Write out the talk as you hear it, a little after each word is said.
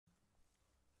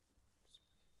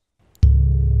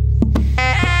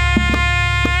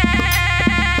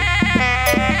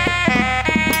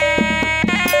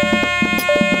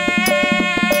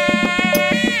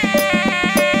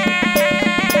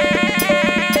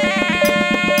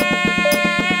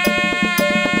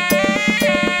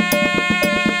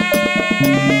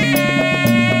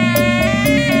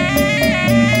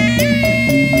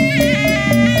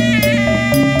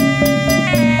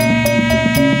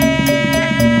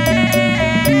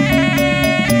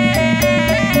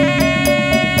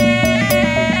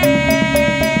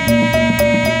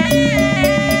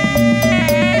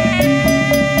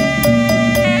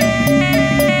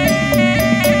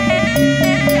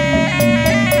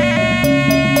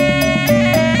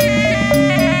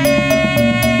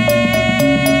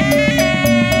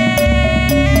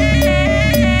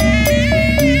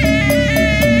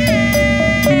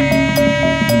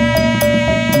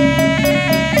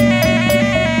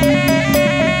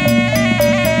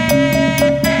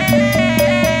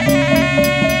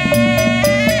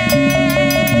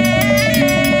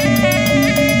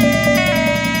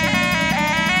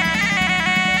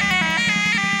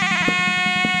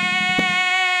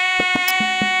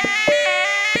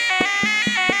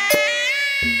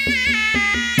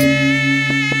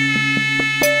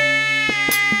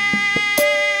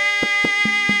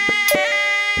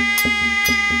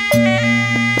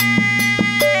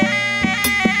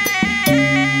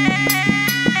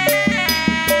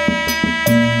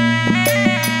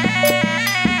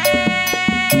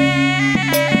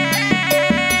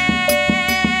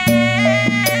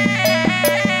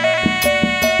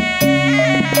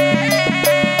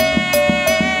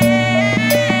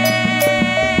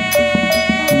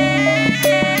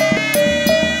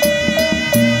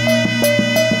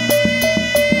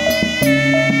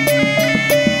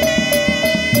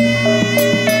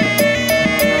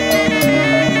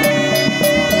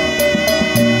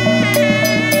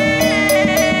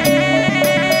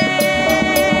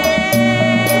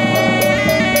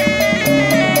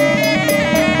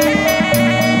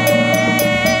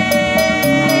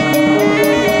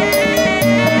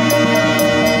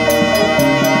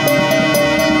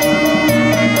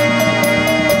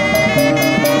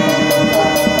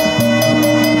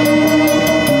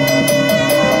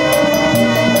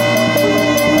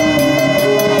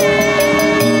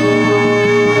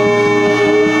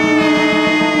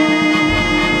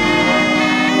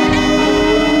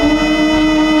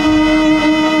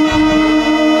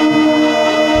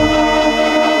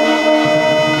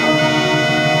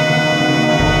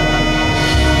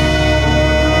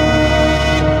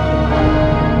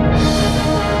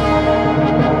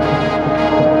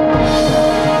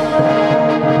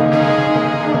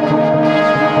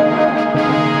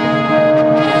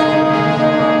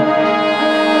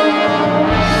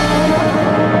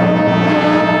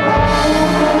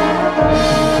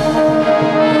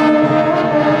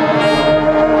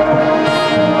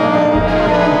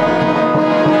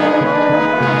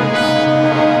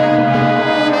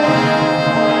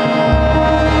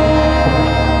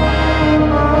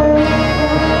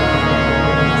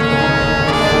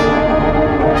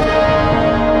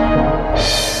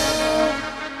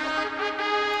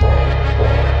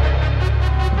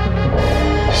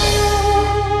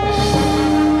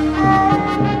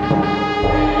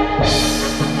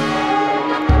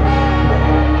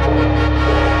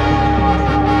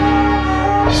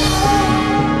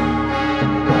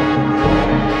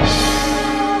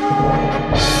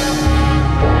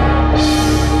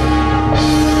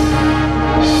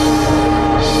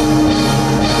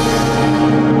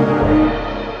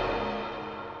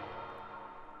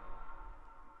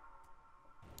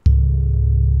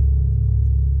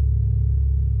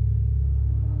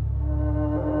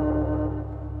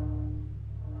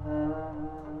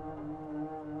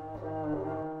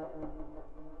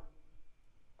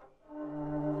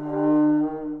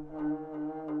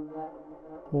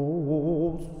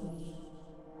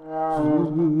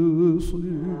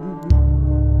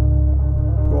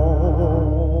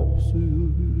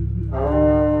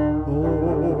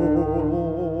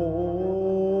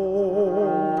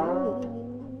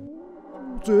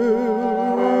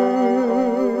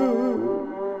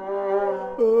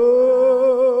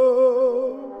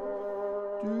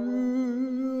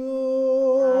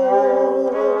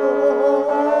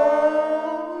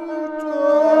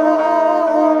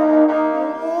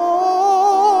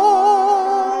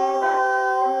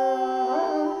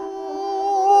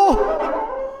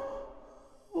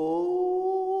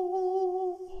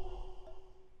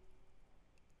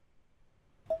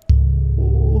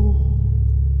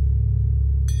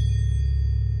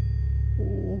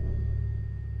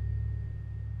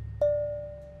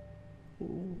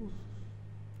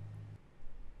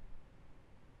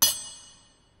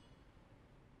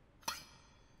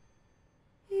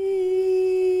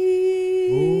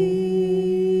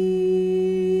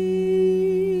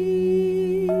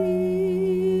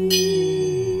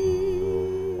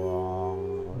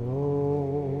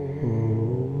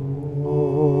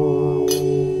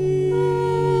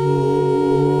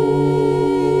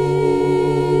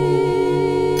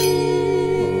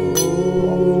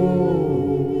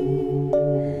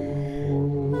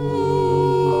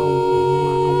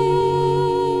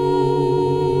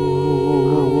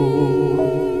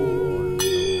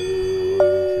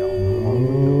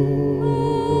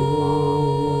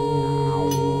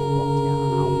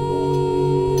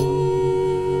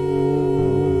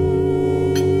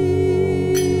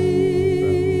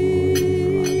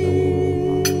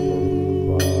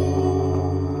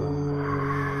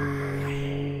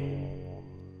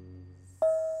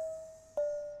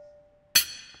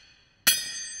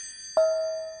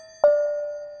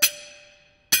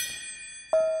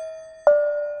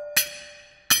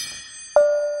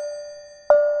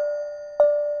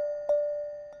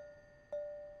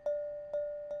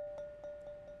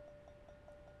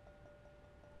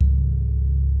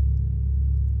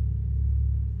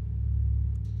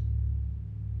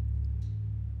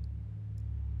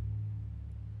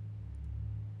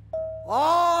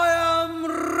I am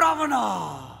Rawana.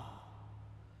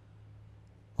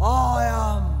 I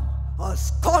am a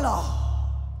scholar.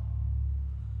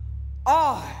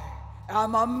 I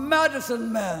am a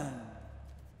medicine man.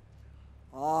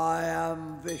 I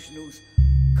am Vishnu's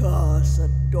cursed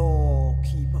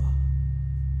doorkeeper.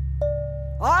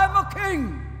 I'm a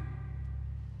king.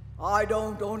 I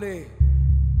don't only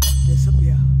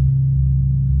disappear,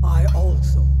 I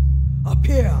also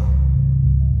appear.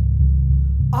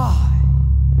 I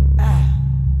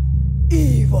am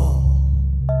evil.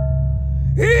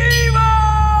 Evil!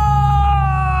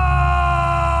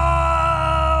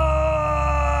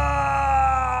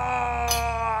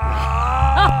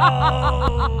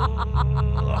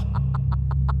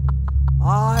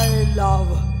 I love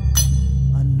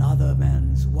another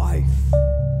man's wife.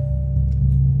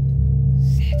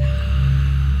 Sita.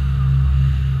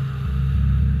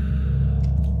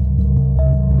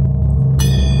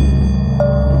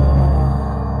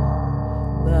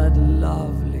 That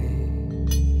lovely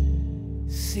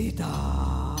Sita.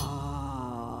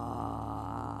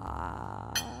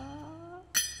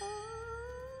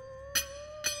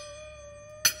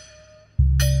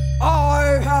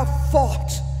 I have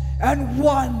fought and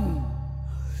won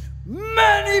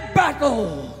many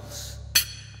battles,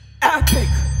 epic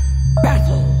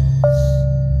battles.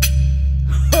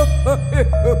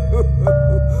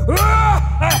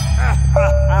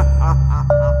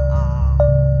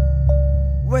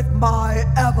 With my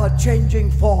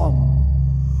ever-changing form,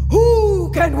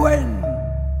 who can win?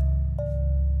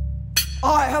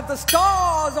 I have the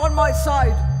stars on my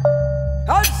side,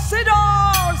 and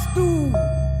siddars too.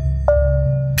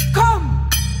 Come!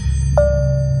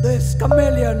 This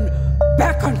chameleon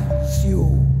beckons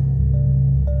you.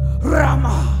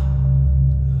 Rama!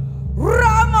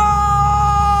 Rama!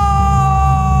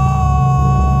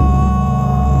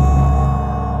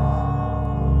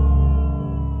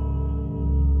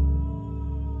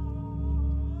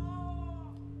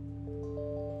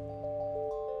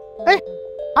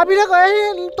 Habis dah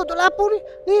kau tutup lampu ni.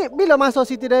 Ni bila masuk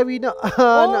Siti Dewi nak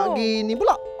nak gini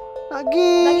pula. Nak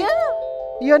gi.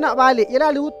 Ya nak balik. Yalah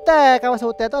hutan, kawasan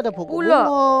hutan tu ada pokok bunga.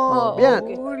 Biar.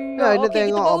 Ya nak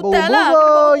tengok bunga,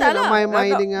 ya nak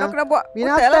main-main dengan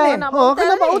binatang. Oh,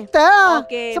 kena buat hutan lah.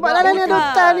 Sebab dalam ni ada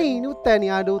hutan ni. Hutan ni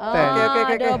ada hutan.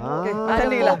 Okey. Macam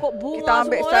ni lah. Kita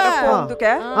ambil styrofoam tu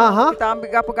kan. Kita ambil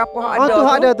gapo-gapo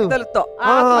ada tu. Kita letak.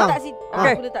 Aku letak situ.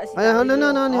 Aku letak situ.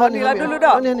 Ni lah dulu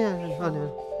dah.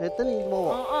 Ni. Kereta ni di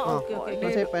bawah. Okey.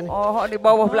 Oh, di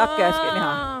bawah belakang sikit ni.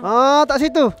 Tak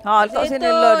situ. Letak sini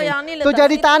lah ni. Tu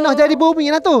jadi tanah, jadi bumi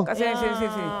lah tu. Kat sini.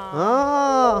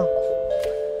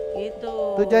 Gitu.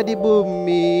 Tu jadi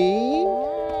bumi.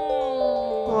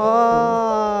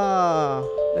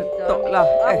 Letaklah.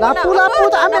 Lapu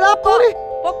tak ambil lapu ni.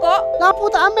 Pokok. Lapu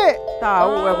tak ambil.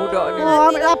 Tahu budak ni.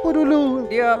 Ambil lapu dulu.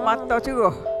 Dia mata cerah.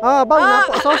 Baru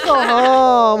nampak sosok.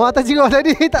 Mata cerah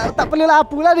tadi. Tak perlu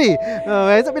lapu lah ni.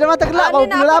 Esok bila mata gelap baru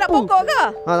perlu lapu. Pokok ke?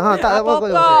 Tak ada pokok.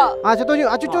 Acu tunjuk.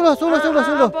 Acu suluh.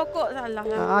 Pokok salah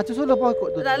lah. Acu suluh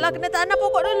pokok tu. Tak lah, kena tanam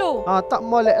pokok dulu. Tak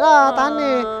molek lah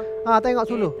tanah. Tengok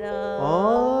suluh.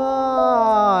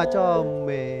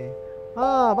 Comel.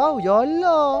 Bau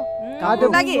jolo.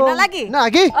 Ada Nak lagi? Nak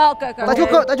lagi? Okey.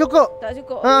 Tak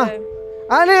cukup.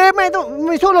 Ni main tu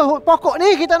suluh pokok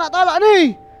ni kita nak tolak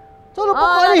ni. Suluh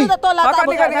pokok ni. Tak tolak tak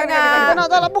apa. Kita nak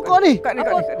tolak pokok ni. Kat ni.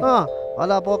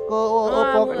 Alah pokok.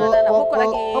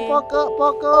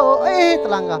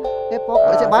 Terlanggar. Pokok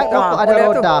asyik baik pokok ada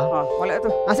roda. Molek tu.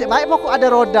 Asyik baik pokok ada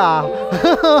roda.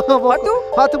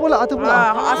 Hatu pula.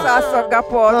 Asal-asal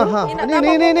gapo tu.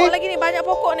 Ni. Lagi ni banyak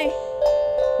pokok ni.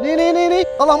 Ni.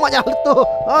 Allah mak jatuh.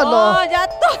 Allah.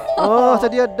 Jatuh.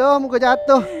 Sedia dah muka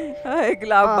jatuh. Hai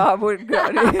gelabah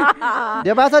budak ni.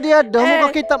 Dia bahasa dia dah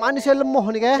muka kita manusia lemah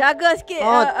ni kan. Jaga sikit.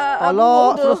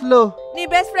 Allah slow. Ni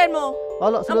best friend mu.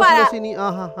 Allah slow sini.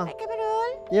 Hai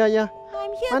Kamrul. Ya.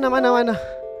 I'm here. Mana?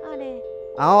 Ni.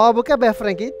 Bukan best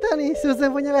friend kita ni.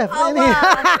 Susan punya best friend ni.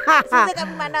 Susan kat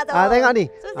mana tu? Tengok ni.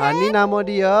 Ni nama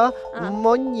dia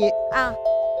monyet.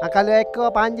 Kalau ekor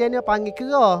panjang ni panggil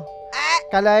kera.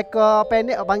 Kalau ekor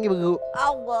pendek panggil beruk.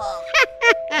 Allah.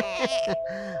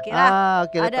 Okeylah.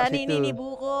 Ada ni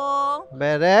burung.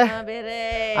 Beres.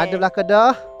 Beres. Ada belakang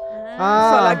dah.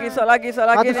 Sok lagi. Satu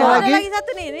Ada lagi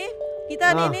satu ni.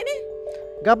 Kita ni.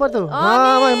 Gapo tu?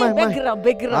 Main.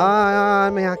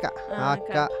 Background. Main akak.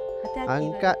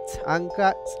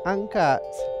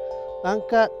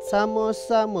 Angkat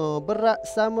sama-sama, berat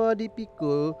sama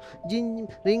dipikul,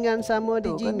 ringan sama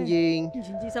dijinjing.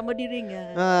 Jinjing sama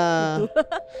diringan.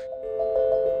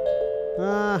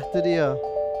 Tu dia.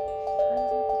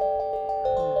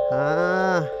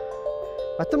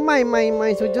 Lepas tu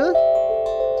main sujud.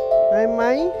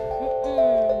 Main.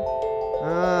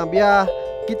 Biar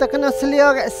kita kena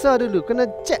selia reksa dulu, kena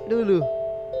check dulu.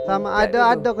 Sama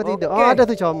ada ke tidak. Ada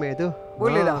tu comel tu.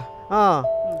 Boleh dah.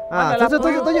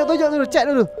 Tunjuk dulu, check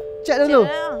dulu.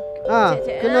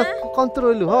 Kena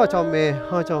kontrol dulu. Comel.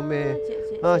 Comel.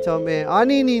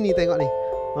 Ni tengok ni.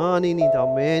 Ni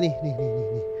comel ni.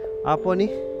 Apa ni?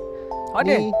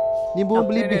 Ni burung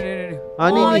belibih.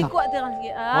 Ni. Ikut terang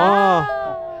sikit.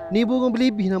 Ni burung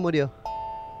belibih nama dia.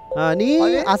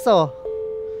 Ni asal.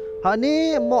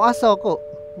 Ni mak asal kok.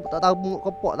 Tak tahu mak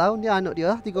kepok tahu dia anak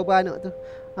dia 3 beranak tu.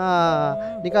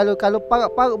 Ni kalau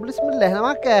parut boleh sembelih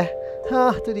nak makan.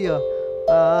 Tu dia.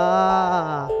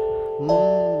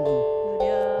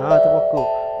 Tu pokok.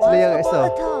 Selia reksa.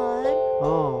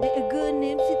 A good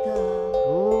name Sita.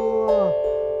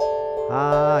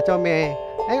 Comel.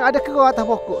 Tengok ada kera atas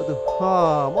pokok tu.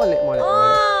 Molek.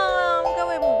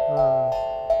 Kawemu.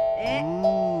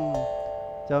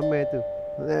 Comel tu.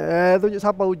 Tunjuk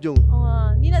sampai ujung.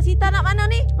 Ni nak Sita nak mana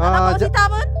ni? Nak bawa Sita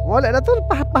pun? Molek dah tu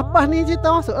lepas ni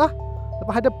Sita masuk lah.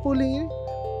 Lepas ada pooling ni.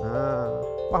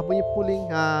 Lepas punya pooling.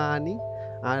 Ni.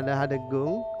 Ada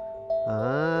gong.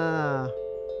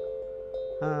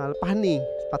 Lepas ni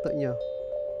sepatutnya.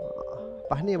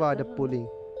 Lepas ni baru ada pooling.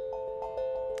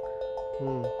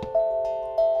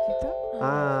 Sita?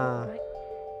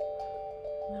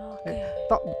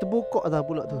 Tak terbuka dah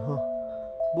pula tu.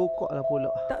 Buka lah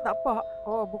pula. Tak apa.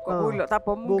 Buka pula. Tak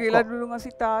apa. Mungkinlah dulu dengan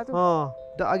Sita tu.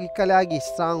 Tak lagi.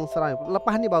 Serang.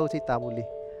 Lepas ni baru Sita boleh.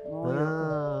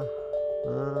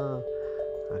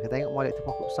 Kita tengok molek tu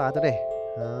pokok besar tu deh.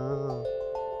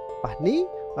 Lepas ni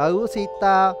baru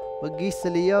Sita pergi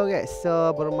selia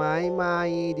reksa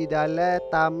bermain-main di dalam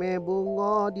taman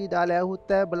bunga, di dalam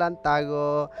hutan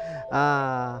belantara.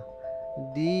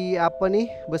 Di apa ni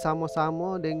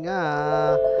bersama-sama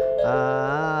dengan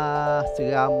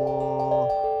serama.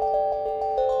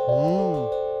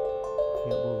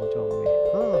 Tengok burung comel.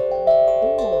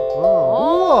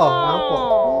 Nampak.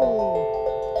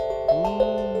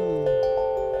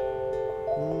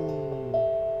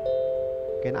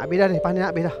 Okey, nak habis dah ni. Lepas ni nak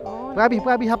habis dah.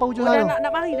 Perhabis apa hujung sana. Nak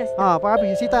mari dah.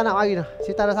 Perhabis. Sita nak mari dah.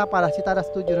 Sita dah sampai dah. Sita dah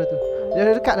setuju dah tu. Dia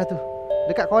dah dekat dah tu.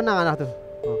 Dekat konang dah tu.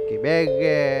 Okey,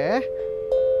 beres.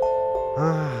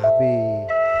 Habis.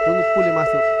 Tunggu pulih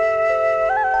masuk.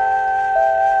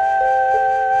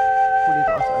 Pulih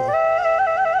tak masuk lagi.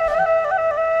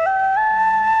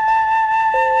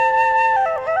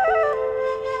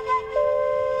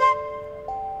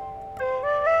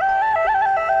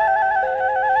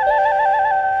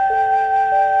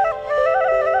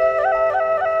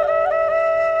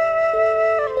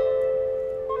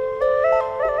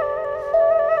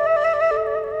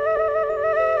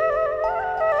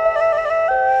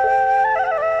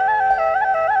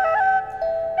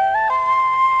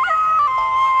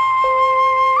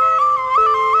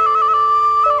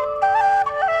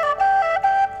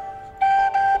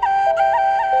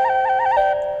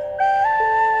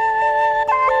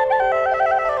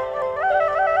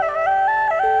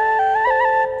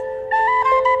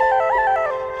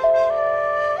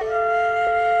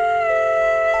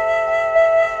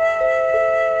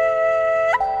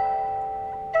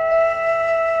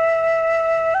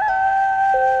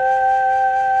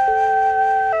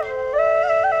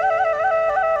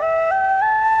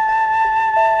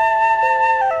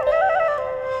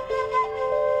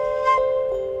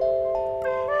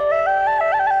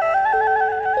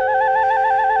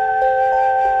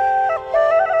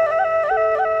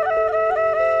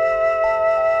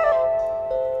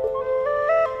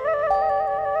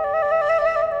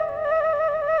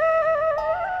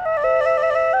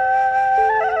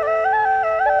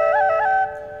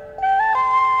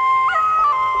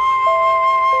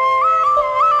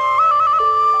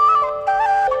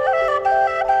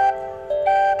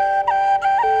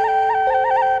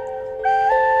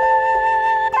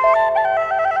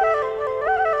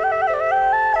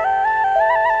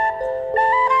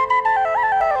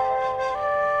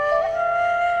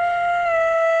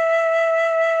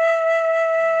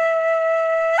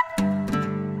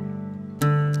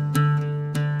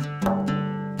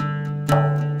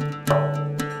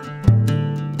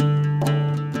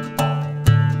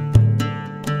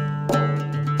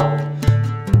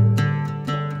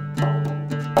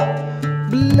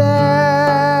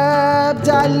 Blab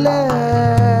jalan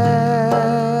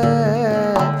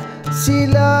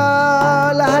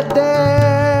silalah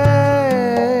dek,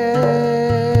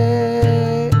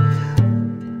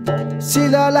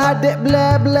 silalah dek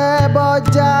blab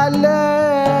jalan,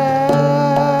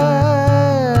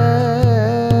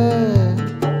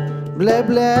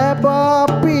 blab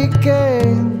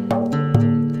pikir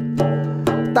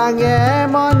tangan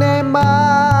monema.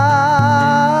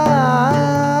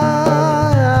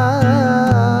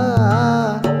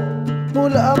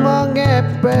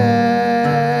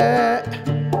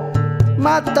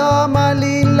 Mata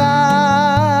malila,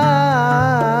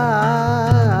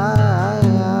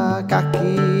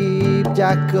 kaki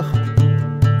jaga,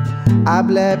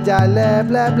 ablab jalan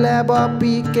blab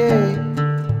pikir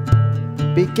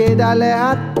dalam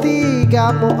hati,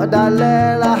 gamuk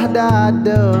dalam lah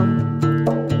dada.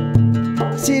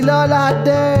 Silalah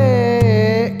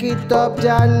dek, kita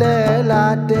berjalan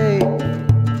lah dek,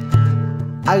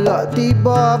 agak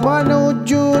tiba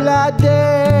menuju lah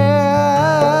dek.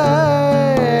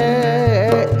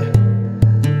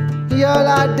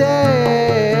 Yalah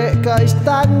dek, ke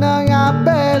istana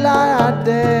ngambil lah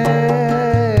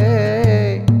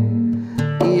dek.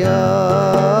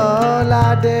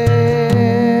 Yalah dek,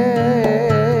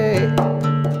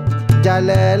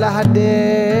 jalanlah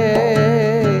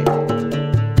dek,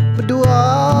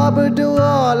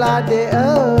 berdua lah dek.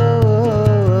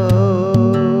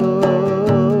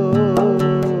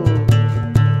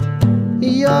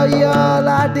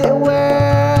 Yalah dek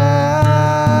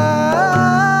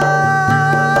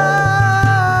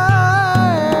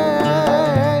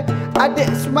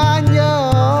adik semuanya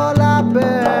lah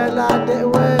bela adik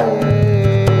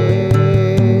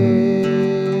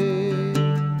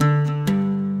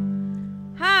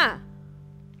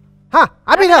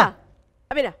habis dah?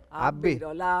 Habis dah? Habis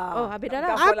dah lah. Oh, habis dah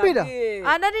lah. Habis dah.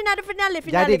 Nanti ada finale.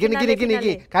 Jadi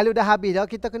gini. Kalau dah habis dah,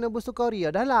 kita kena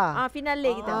bersukaria dah lah.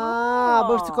 Finale kita.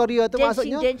 Bersukaria tu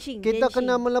maksudnya kita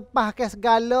kena melepaskan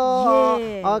segala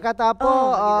kata apa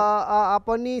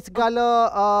apa ni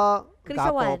segala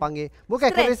kerisauan. Apa panggil?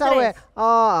 Bukan kerisauan.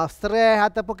 Stres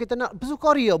ataupun kita nak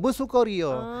bersukaria.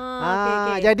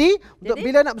 Okay. Jadi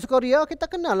bila nak bersukaria kita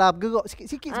kenalah bergerak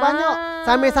sikit-sikit sebanyak.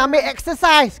 Sambil-sambil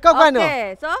exercise. Kau mana?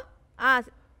 Okay. So,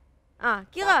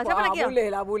 kira. Siapa nak kira?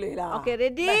 Boleh lah. Okay,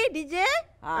 ready, DJ?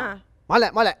 Molek.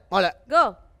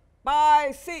 Go.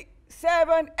 5, 6,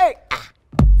 7, 8.